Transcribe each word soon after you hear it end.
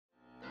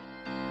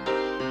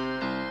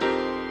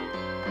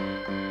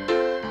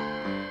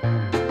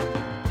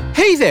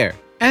Hey there,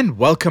 and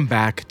welcome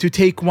back to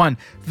Take One,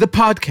 the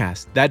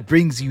podcast that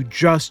brings you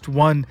just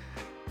one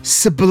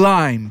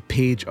sublime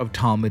page of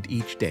Talmud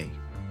each day.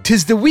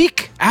 'Tis the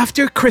week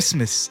after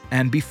Christmas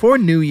and before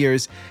New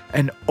Year's,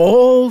 and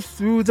all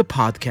through the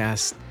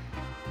podcast,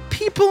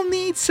 people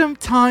need some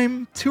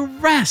time to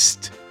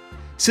rest.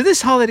 So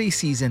this holiday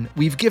season,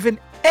 we've given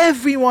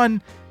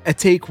everyone a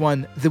Take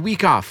One the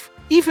week off,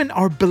 even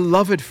our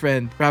beloved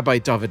friend, Rabbi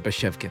David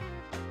Bashevkin.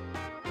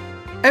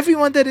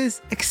 Everyone that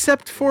is,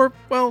 except for,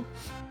 well,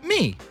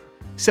 me.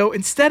 So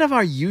instead of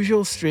our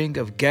usual string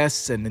of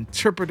guests and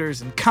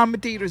interpreters and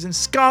commentators and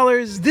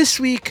scholars, this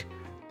week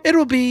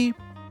it'll be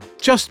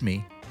just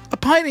me,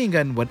 opining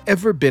on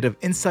whatever bit of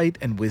insight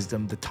and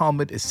wisdom the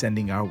Talmud is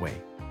sending our way.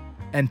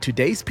 And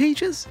today's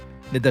pages,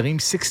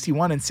 Nedarim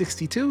 61 and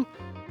 62,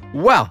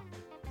 well,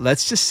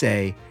 let's just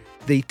say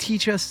they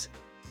teach us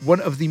one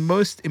of the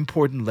most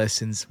important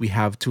lessons we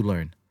have to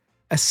learn,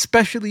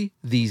 especially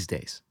these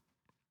days.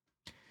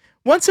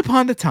 Once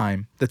upon a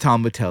time, the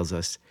Talmud tells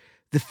us,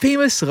 the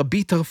famous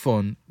Rabbi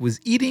Tarfon was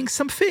eating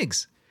some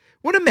figs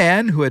when a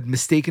man who had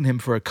mistaken him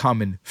for a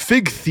common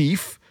fig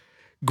thief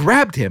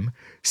grabbed him,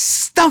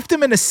 stuffed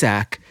him in a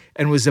sack,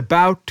 and was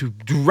about to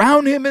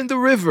drown him in the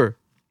river.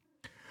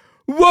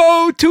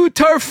 "Woe to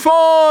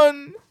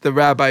Tarfon!" the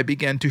rabbi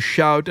began to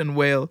shout and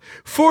wail,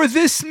 "for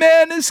this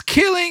man is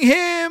killing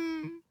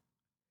him!"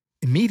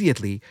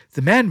 Immediately,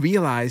 the man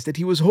realized that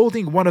he was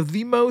holding one of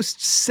the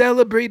most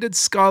celebrated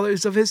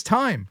scholars of his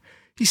time.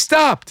 He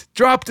stopped,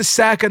 dropped the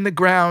sack on the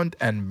ground,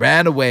 and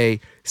ran away,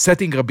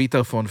 setting Rabbi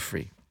Tarfon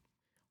free.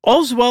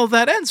 All's well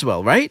that ends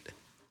well, right?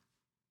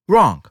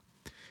 Wrong.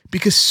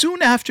 Because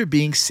soon after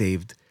being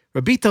saved,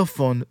 Rabbi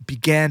Tarfon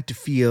began to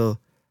feel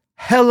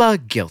hella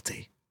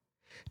guilty.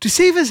 To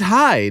save his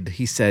hide,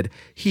 he said,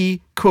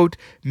 he, quote,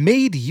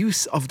 made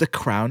use of the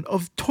crown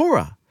of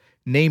Torah,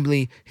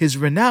 namely his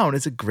renown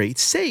as a great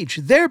sage,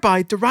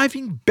 thereby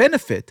deriving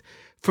benefit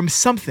from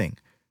something,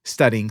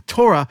 studying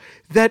Torah,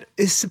 that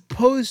is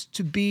supposed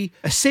to be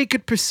a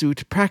sacred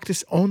pursuit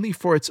practiced only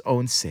for its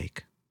own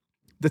sake.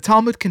 The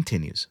Talmud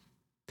continues.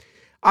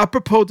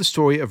 Apropos the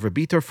story of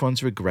Rabbi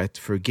Tarfon's regret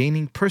for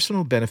gaining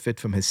personal benefit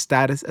from his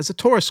status as a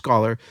Torah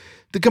scholar,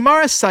 the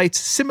Gemara cites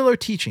similar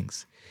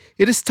teachings.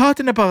 It is taught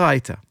in a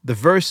Baraita. The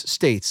verse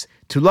states,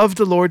 to love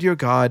the Lord your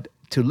God,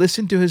 to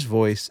listen to his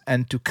voice,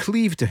 and to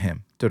cleave to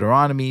him.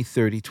 Deuteronomy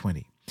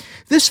 30:20.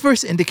 This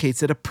verse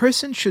indicates that a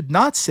person should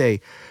not say,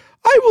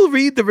 I will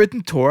read the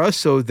written Torah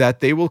so that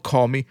they will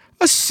call me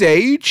a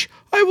sage.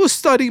 I will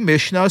study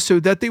Mishnah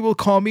so that they will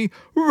call me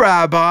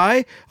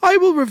rabbi. I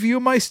will review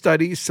my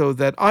studies so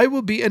that I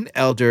will be an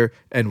elder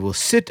and will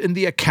sit in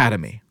the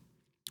academy.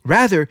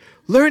 Rather,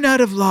 learn out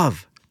of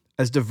love,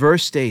 as the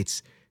verse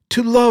states,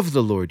 to love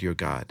the Lord your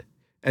God.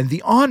 And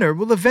the honor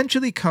will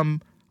eventually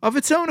come of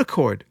its own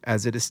accord,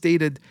 as it is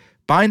stated,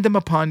 bind them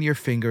upon your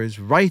fingers,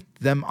 write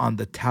them on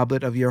the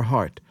tablet of your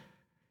heart.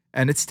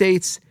 And it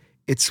states,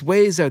 its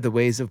ways are the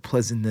ways of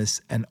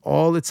pleasantness, and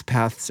all its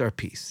paths are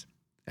peace.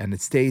 And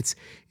it states,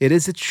 it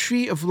is a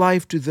tree of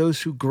life to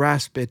those who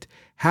grasp it.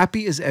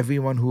 Happy is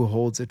everyone who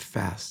holds it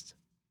fast.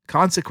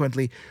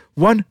 Consequently,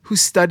 one who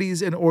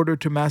studies in order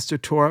to master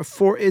Torah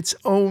for its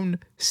own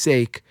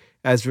sake,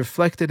 as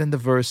reflected in the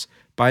verse,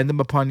 bind them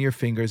upon your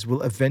fingers,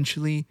 will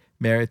eventually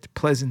merit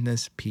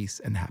pleasantness,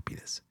 peace, and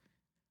happiness.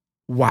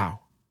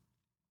 Wow.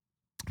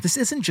 This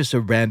isn't just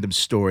a random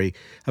story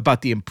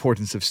about the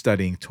importance of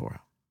studying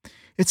Torah.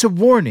 It's a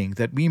warning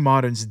that we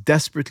moderns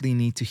desperately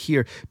need to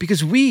hear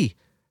because we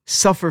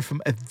suffer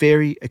from a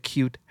very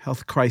acute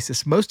health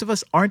crisis most of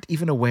us aren't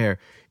even aware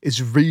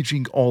is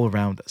raging all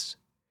around us.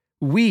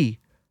 We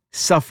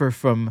suffer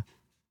from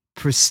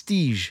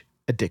prestige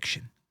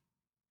addiction.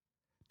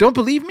 Don't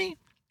believe me?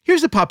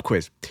 Here's a pop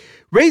quiz.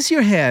 Raise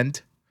your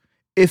hand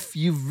if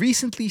you've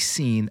recently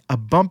seen a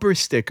bumper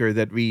sticker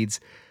that reads,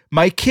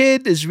 "My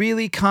kid is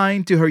really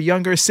kind to her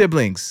younger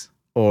siblings,"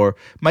 or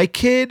 "My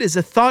kid is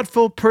a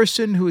thoughtful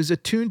person who is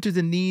attuned to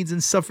the needs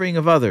and suffering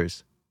of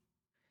others."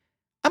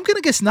 I'm going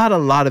to guess not a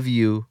lot of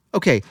you,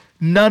 okay,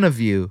 none of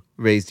you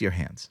raised your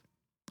hands.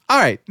 All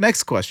right,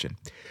 next question.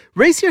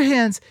 Raise your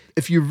hands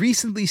if you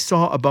recently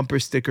saw a bumper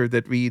sticker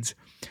that reads,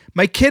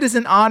 "My kid is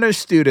an honors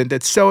student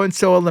at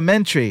so-and-so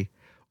elementary,"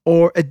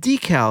 or a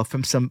decal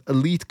from some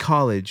elite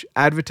college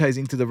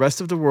advertising to the rest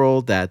of the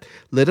world that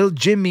little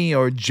Jimmy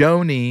or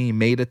Joni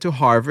made it to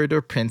Harvard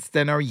or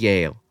Princeton or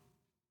Yale.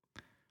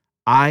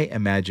 I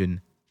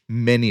imagine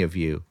many of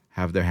you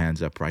have their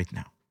hands up right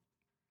now.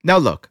 Now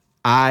look,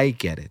 I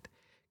get it.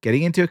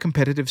 Getting into a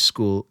competitive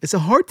school is a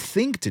hard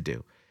thing to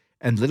do,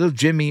 and little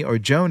Jimmy or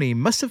Joni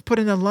must have put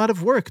in a lot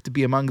of work to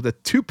be among the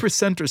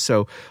 2% or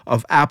so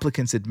of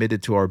applicants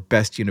admitted to our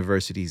best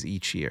universities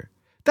each year.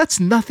 That's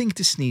nothing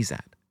to sneeze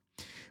at.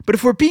 But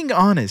if we're being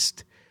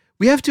honest,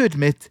 we have to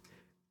admit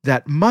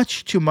that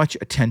much too much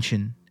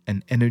attention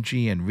and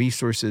energy and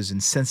resources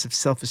and sense of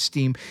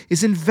self-esteem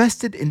is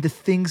invested in the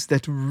things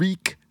that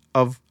reek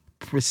of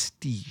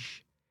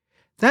prestige.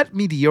 That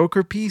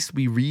mediocre piece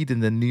we read in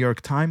the New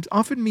York Times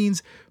often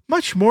means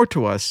much more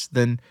to us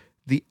than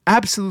the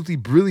absolutely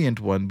brilliant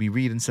one we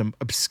read in some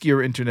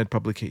obscure internet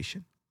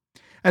publication.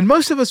 And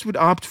most of us would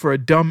opt for a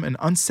dumb and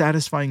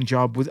unsatisfying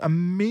job with a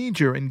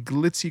major and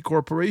glitzy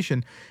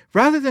corporation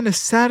rather than a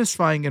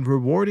satisfying and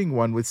rewarding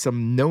one with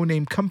some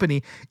no-name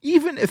company,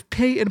 even if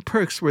pay and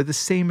perks were the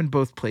same in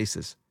both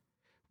places.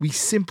 We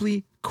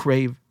simply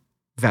crave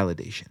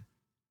validation.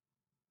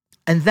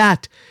 And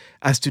that,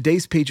 as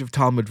today's page of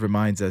Talmud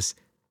reminds us,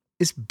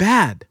 is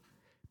bad.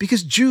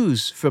 Because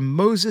Jews, from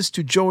Moses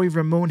to Joey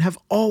Ramone, have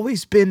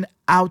always been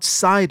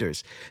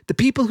outsiders. The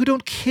people who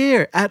don't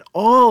care at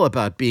all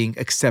about being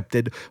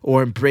accepted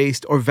or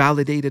embraced or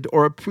validated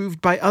or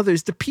approved by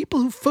others. The people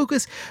who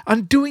focus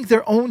on doing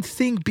their own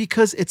thing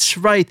because it's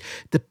right.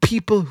 The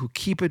people who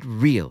keep it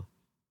real.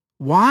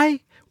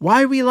 Why?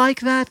 Why are we like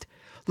that?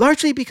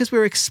 Largely because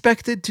we're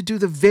expected to do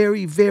the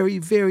very, very,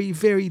 very,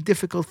 very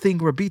difficult thing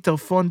Rabbi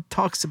Talfon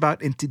talks about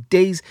in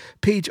today's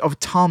page of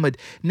Talmud,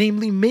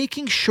 namely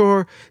making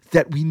sure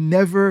that we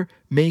never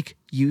make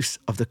use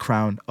of the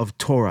crown of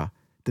Torah,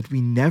 that we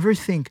never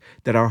think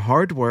that our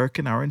hard work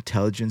and our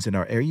intelligence and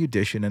our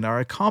erudition and our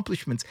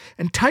accomplishments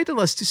entitle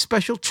us to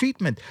special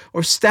treatment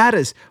or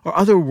status or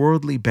other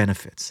worldly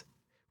benefits.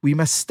 We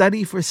must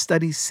study for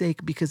study's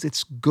sake because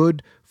it's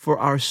good for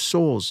our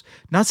souls,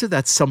 not so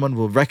that someone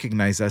will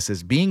recognize us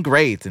as being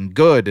great and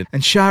good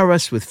and shower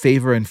us with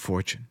favor and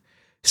fortune.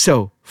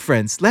 So,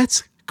 friends,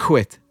 let's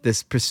quit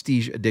this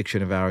prestige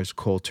addiction of ours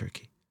cold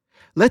turkey.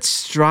 Let's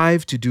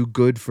strive to do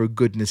good for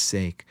goodness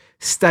sake.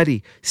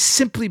 Study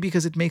simply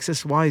because it makes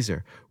us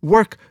wiser.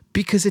 Work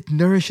because it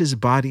nourishes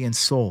body and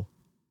soul.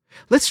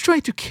 Let's try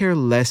to care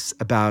less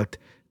about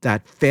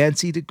that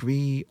fancy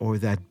degree or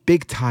that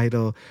big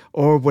title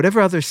or whatever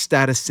other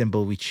status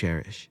symbol we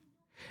cherish.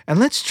 And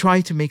let's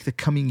try to make the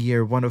coming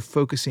year one of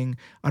focusing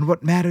on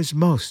what matters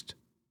most,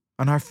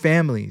 on our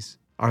families,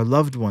 our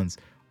loved ones,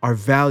 our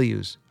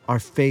values, our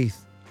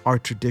faith, our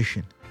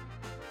tradition.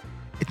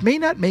 It may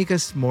not make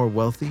us more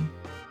wealthy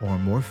or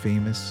more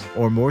famous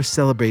or more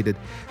celebrated,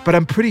 but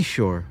I'm pretty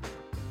sure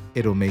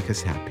it'll make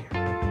us happier.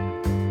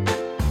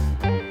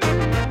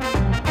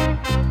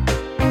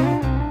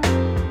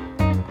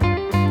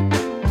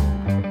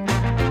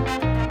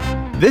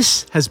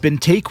 This has been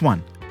Take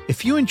One.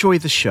 If you enjoy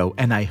the show,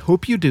 and I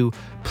hope you do,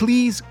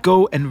 please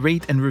go and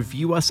rate and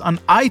review us on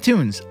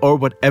iTunes or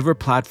whatever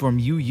platform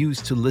you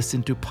use to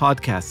listen to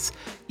podcasts.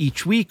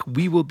 Each week,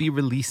 we will be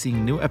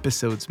releasing new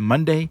episodes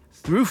Monday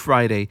through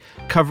Friday,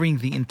 covering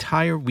the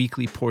entire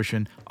weekly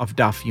portion of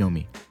Daf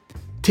Yomi.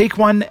 Take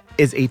One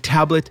is a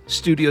Tablet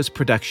Studios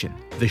production.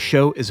 The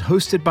show is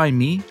hosted by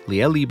me,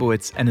 Liel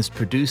Leibowitz, and is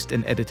produced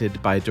and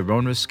edited by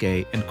Daron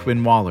Ruskay and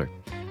Quinn Waller.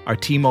 Our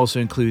team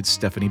also includes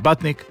Stephanie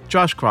Butnick,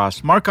 Josh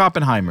Cross, Mark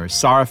Oppenheimer,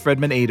 Sarah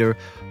Fredman-Ader,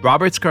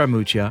 Robert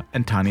Scaramuccia,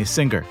 and Tanya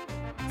Singer.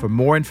 For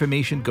more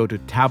information, go to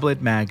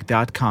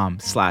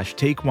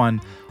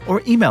tabletmag.com/takeone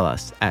or email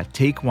us at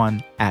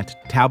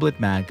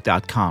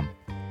takeone@tabletmag.com.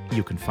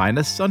 You can find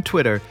us on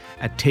Twitter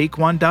at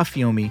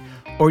TakeOneDafyomi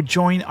or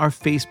join our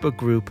Facebook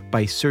group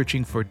by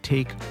searching for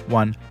Take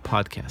One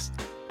Podcast.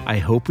 I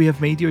hope we have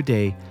made your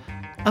day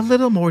a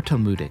little more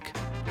Talmudic,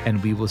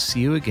 and we will see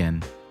you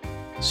again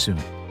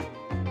soon.